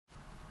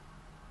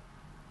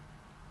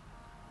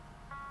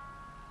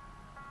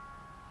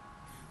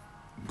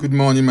Good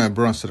morning, my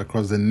brothers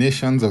across the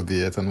nations of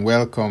the earth, and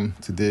welcome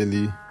to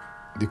Daily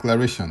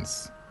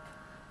Declarations.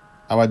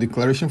 Our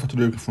declaration for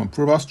today is from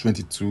Proverbs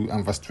 22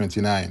 and verse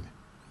 29,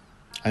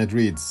 and it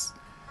reads,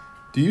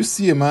 "Do you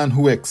see a man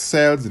who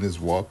excels in his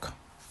work?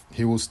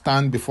 He will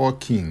stand before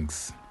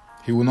kings.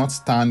 He will not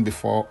stand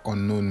before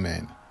unknown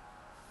men."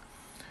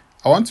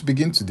 I want to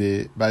begin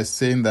today by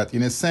saying that,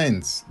 in a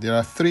sense, there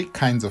are three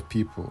kinds of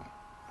people,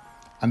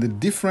 and the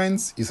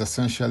difference is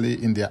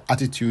essentially in their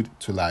attitude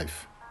to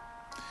life.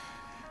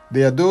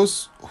 There are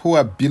those who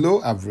are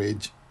below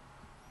average,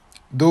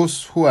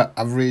 those who are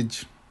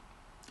average,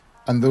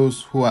 and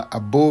those who are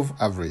above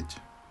average.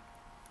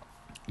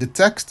 The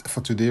text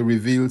for today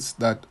reveals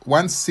that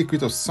one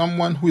secret of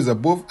someone who is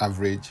above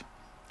average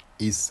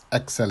is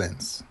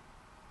excellence.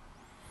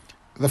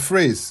 The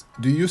phrase,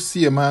 "Do you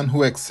see a man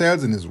who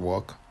excels in his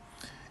work?"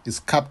 is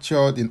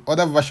captured in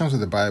other versions of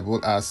the Bible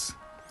as,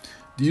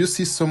 "Do you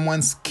see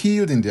someone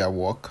skilled in their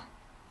work?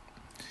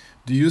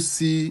 Do you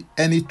see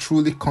any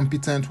truly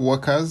competent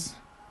workers?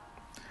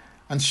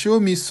 And show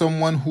me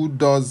someone who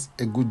does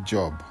a good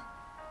job.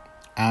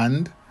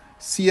 And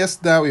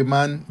seest thou a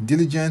man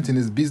diligent in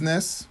his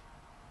business?"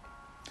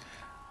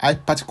 I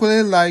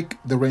particularly like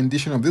the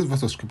rendition of this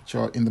verse of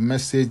scripture in the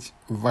Message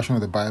version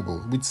of the Bible,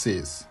 which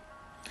says,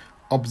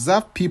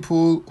 "Observe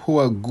people who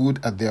are good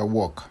at their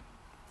work.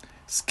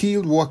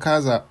 Skilled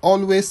workers are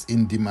always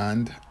in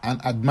demand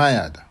and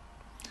admired.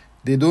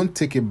 They don't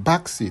take a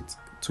backseat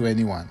to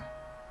anyone."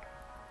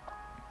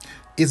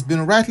 It's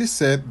been rightly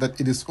said that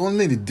it is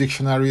only in the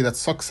dictionary that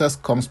success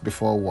comes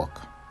before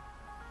work.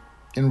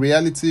 In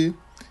reality,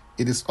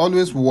 it is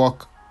always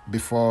work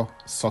before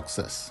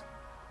success.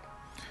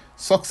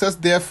 Success,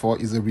 therefore,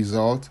 is a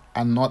result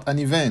and not an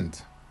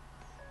event.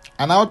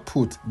 An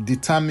output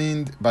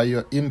determined by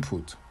your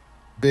input,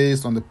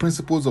 based on the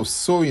principles of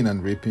sowing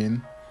and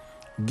reaping,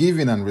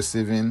 giving and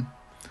receiving,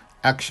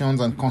 actions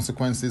and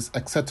consequences,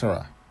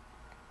 etc.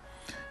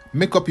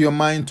 Make up your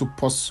mind to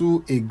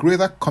pursue a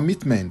greater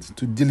commitment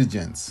to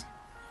diligence,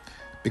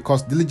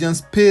 because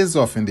diligence pays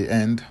off in the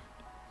end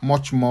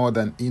much more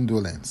than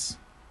indolence.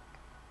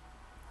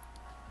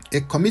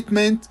 A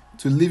commitment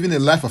to living a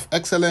life of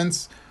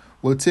excellence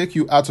will take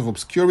you out of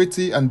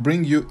obscurity and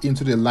bring you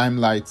into the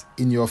limelight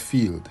in your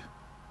field.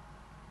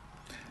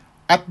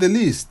 At the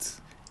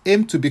least,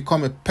 aim to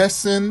become a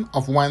person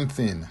of one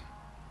thing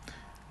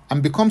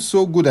and become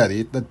so good at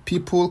it that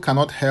people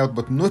cannot help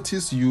but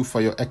notice you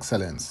for your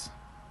excellence.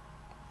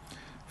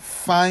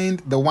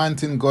 Find the one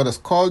thing God has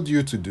called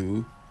you to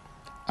do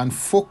and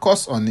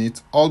focus on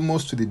it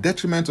almost to the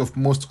detriment of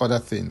most other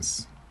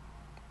things.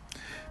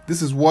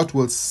 This is what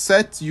will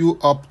set you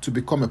up to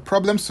become a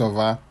problem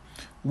solver,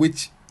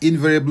 which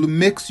invariably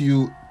makes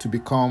you to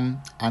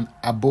become an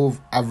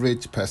above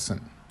average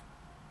person.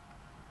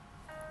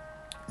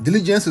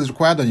 Diligence is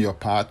required on your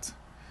part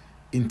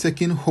in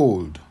taking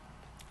hold,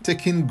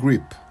 taking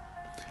grip,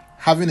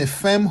 having a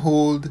firm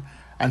hold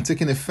and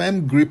taking a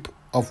firm grip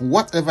of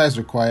whatever is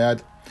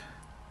required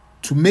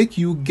to make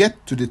you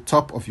get to the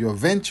top of your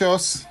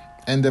ventures,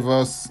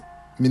 endeavors,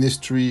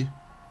 ministry,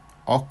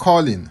 or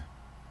calling.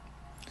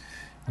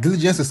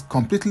 Diligence is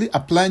completely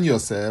applying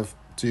yourself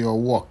to your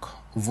work,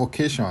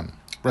 vocation,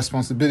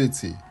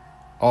 responsibility,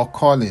 or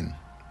calling.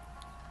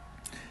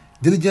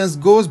 Diligence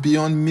goes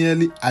beyond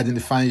merely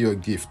identifying your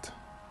gift.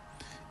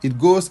 It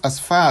goes as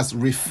far as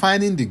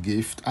refining the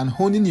gift and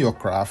honing your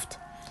craft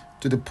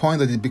to the point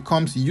that it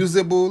becomes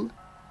usable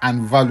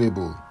and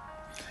valuable.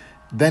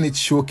 Then it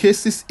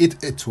showcases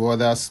it to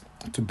others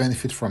to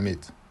benefit from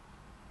it.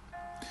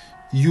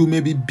 You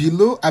may be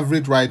below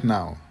average right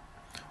now,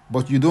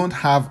 but you don't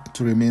have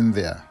to remain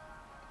there.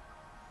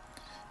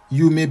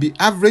 You may be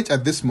average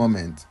at this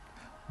moment,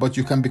 but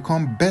you can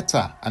become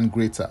better and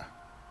greater.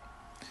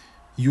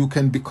 You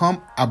can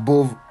become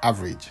above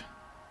average.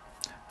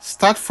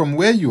 Start from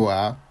where you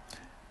are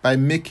by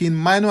making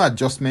minor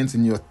adjustments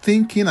in your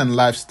thinking and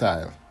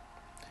lifestyle.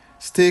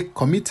 Stay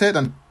committed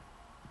and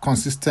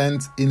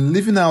consistent in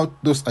living out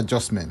those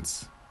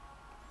adjustments.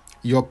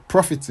 Your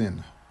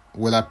profiting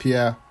will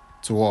appear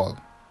to all.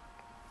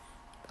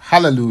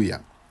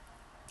 Hallelujah.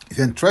 If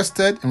you're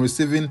interested in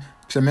receiving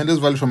tremendous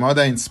value from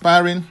other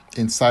inspiring,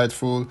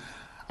 insightful,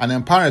 and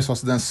empowering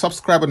resources, then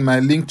subscribe on my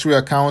Linktree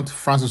account,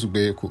 Francis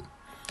Ubeyeku.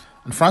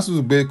 And Francis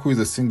Ubeyeku is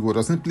a single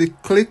word. Simply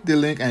click the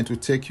link and it will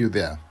take you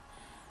there.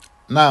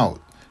 Now,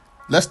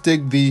 let's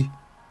take the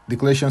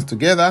declarations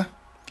together,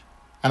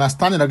 and I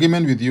stand in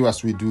agreement with you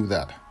as we do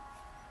that.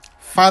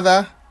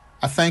 Father,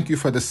 I thank you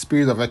for the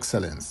spirit of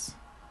excellence.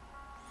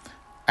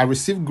 I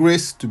receive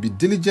grace to be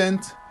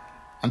diligent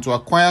and to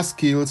acquire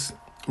skills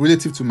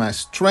relative to my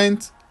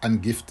strength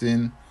and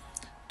gifting,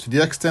 to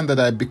the extent that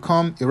I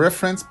become a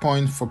reference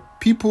point for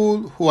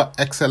people who are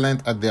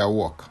excellent at their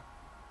work.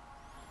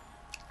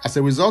 As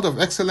a result of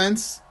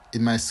excellence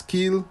in my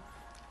skill,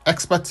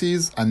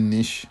 expertise, and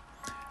niche,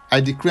 I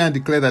decree and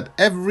declare that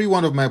every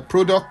one of my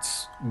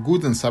products,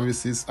 goods, and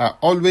services are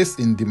always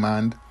in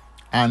demand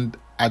and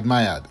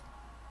admired.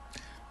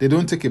 They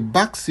don't take a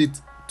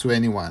backseat to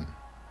anyone.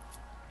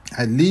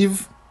 I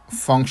live,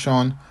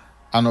 function,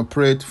 and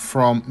operate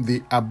from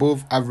the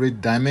above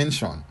average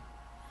dimension.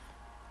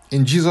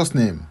 In Jesus'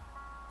 name,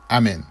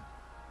 Amen.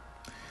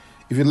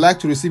 If you'd like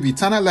to receive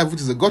eternal life,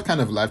 which is a God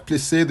kind of life,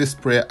 please say this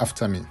prayer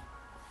after me.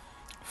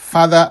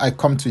 Father, I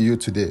come to you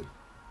today.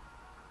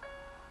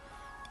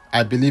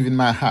 I believe in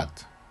my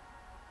heart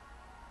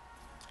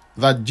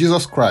that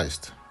Jesus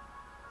Christ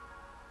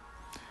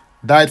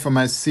died for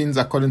my sins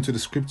according to the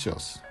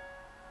scriptures.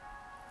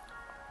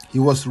 He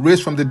was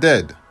raised from the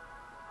dead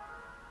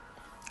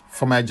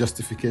for my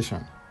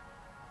justification.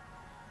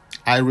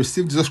 I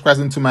receive Jesus Christ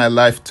into my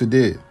life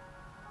today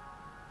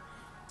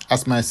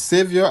as my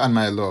Savior and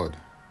my Lord.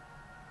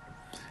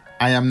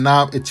 I am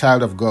now a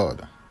child of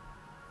God.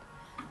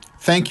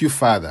 Thank you,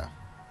 Father.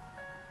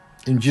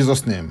 In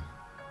Jesus' name,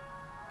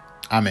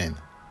 Amen.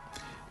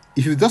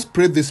 If you just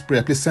prayed this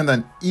prayer, please send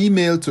an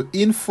email to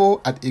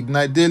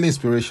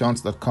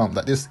info@ignitedailyinspirations.com.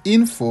 That is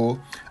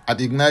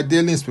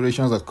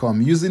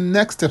info@ignitedailyinspirations.com using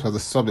next steps as a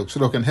subject so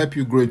that I can help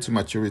you grow into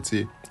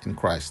maturity in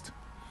Christ.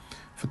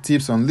 For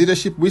tips on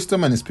leadership,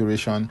 wisdom, and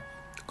inspiration,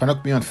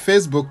 connect me on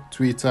Facebook,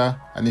 Twitter,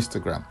 and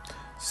Instagram.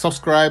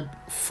 Subscribe,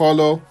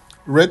 follow,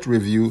 rate,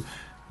 review,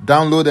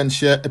 download, and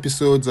share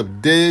episodes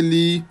of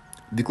Daily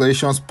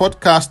Declarations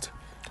podcast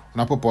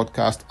on Apple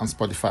Podcast and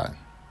Spotify.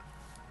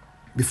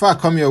 Before I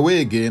come your way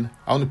again,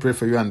 I want to pray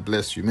for you and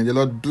bless you. May the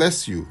Lord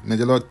bless you. May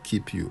the Lord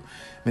keep you.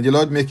 May the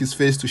Lord make his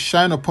face to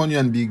shine upon you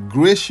and be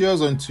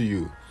gracious unto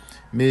you.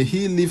 May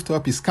he lift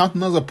up his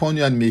countenance upon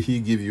you and may he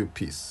give you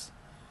peace.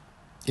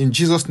 In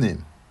Jesus'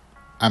 name,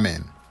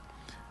 Amen.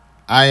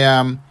 I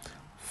am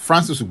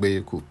Francis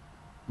Ugbeyeku.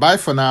 Bye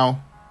for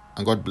now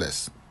and God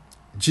bless.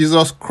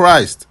 Jesus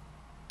Christ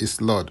is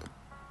Lord.